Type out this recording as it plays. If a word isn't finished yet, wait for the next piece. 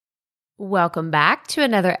Welcome back to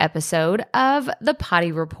another episode of the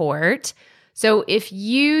Potty Report. So if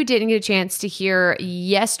you didn't get a chance to hear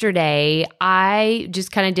yesterday, I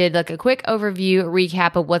just kind of did like a quick overview, a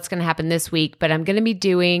recap of what's going to happen this week, but I'm going to be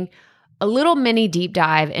doing a little mini deep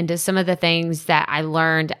dive into some of the things that I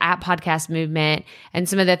learned at Podcast Movement and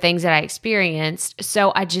some of the things that I experienced.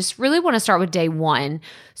 So I just really want to start with day one.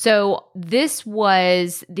 So this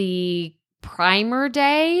was the primer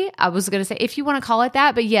day. I was going to say, if you want to call it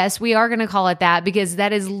that, but yes, we are going to call it that because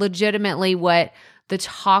that is legitimately what the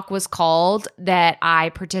talk was called that I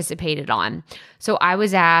participated on. So I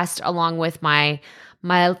was asked along with my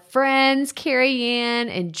friends, Carrie Ann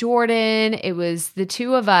and Jordan. It was the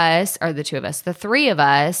three of us. I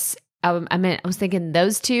was thinking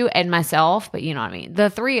those two and myself, but you know what I mean. The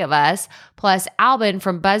three of us plus Albin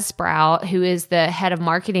from Buzzsprout, who is the head of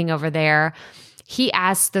marketing over there. He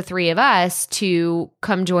asked the three of us to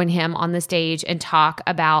come join him on the stage and talk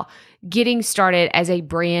about getting started as a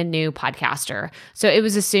brand new podcaster. So it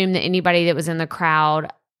was assumed that anybody that was in the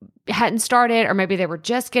crowd hadn't started, or maybe they were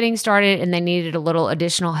just getting started and they needed a little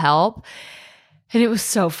additional help. And it was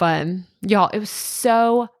so fun. Y'all, it was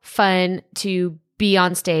so fun to be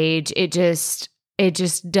on stage. It just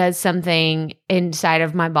does something inside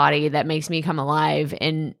of my body that makes me come alive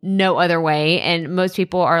in no other way. And most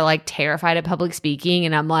people are like terrified of public speaking.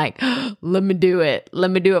 And I'm like, let me do it.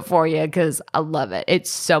 Let me do it for you because I love it.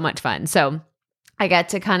 It's so much fun. So I got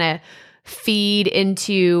to kind of feed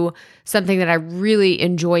into something that I really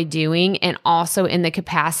enjoy doing, and also in the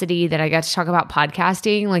capacity that I got to talk about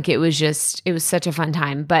podcasting. Like it was such a fun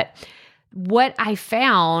time. But what I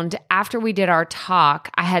found after we did our talk,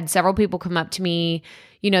 I had several people come up to me,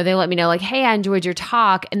 they let me know like, hey, I enjoyed your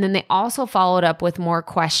talk. And then they also followed up with more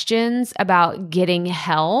questions about getting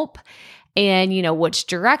help and, which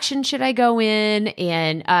direction should I go in?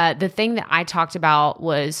 And the thing that I talked about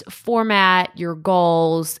was format, your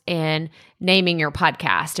goals, and naming your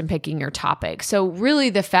podcast and picking your topic. So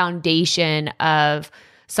really the foundation of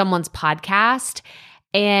someone's podcast.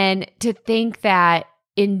 And to think that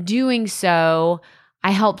in doing so,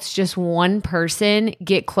 I helped just one person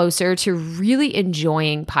get closer to really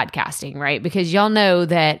enjoying podcasting, right? Because y'all know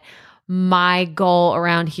that my goal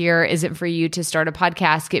around here isn't for you to start a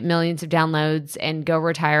podcast, get millions of downloads, and go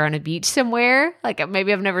retire on a beach somewhere. Like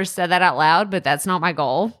maybe I've never said that out loud, but that's not my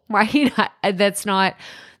goal, right? That's not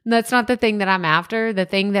the thing that I'm after. The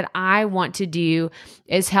thing that I want to do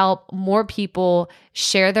is help more people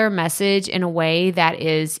share their message in a way that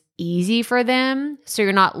is easy for them. So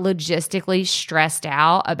you're not logistically stressed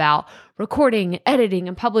out about recording, editing,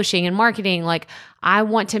 and publishing and marketing. Like I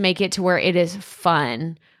want to make it to where it is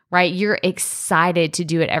fun, right? You're excited to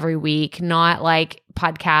do it every week, not like your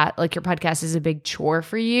podcast is a big chore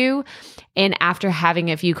for you. And after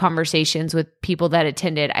having a few conversations with people that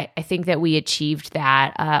attended, I think that we achieved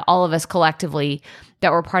that, all of us collectively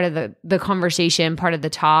that were part of the conversation, part of the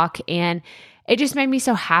talk. And it just made me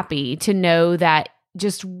so happy to know that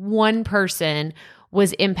just one person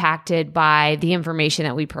was impacted by the information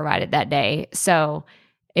that we provided that day. So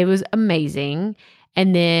it was amazing.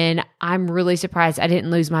 And then I'm really surprised I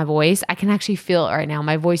didn't lose my voice. I can actually feel it right now.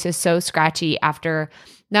 My voice is so scratchy after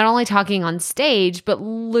not only talking on stage, but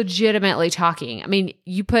legitimately talking. I mean,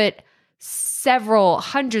 you put several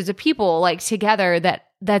hundreds of people like together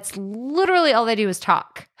that's literally all they do is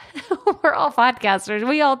talk. We're all podcasters.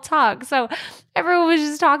 We all talk. So everyone was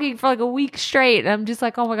just talking for like a week straight. And I'm just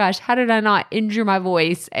like, oh my gosh, how did I not injure my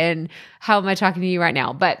voice? And how am I talking to you right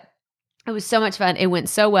now? But it was so much fun. It went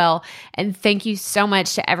so well. And thank you so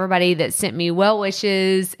much to everybody that sent me well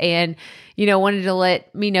wishes and, wanted to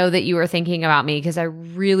let me know that you were thinking about me, because I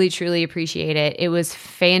really, truly appreciate it. It was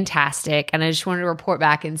fantastic. And I just wanted to report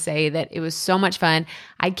back and say that it was so much fun.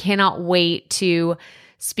 I cannot wait to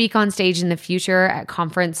speak on stage in the future at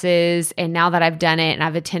conferences. And now that I've done it and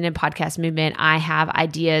I've attended Podcast Movement, I have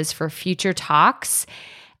ideas for future talks.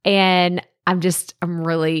 And I'm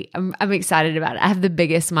excited about it. I have the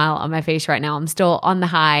biggest smile on my face right now. I'm still on the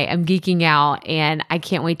high. I'm geeking out, and I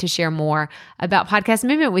can't wait to share more about Podcast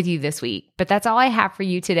Movement with you this week. But that's all I have for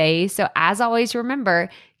you today. So as always, remember,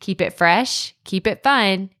 keep it fresh, keep it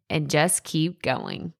fun, and just keep going.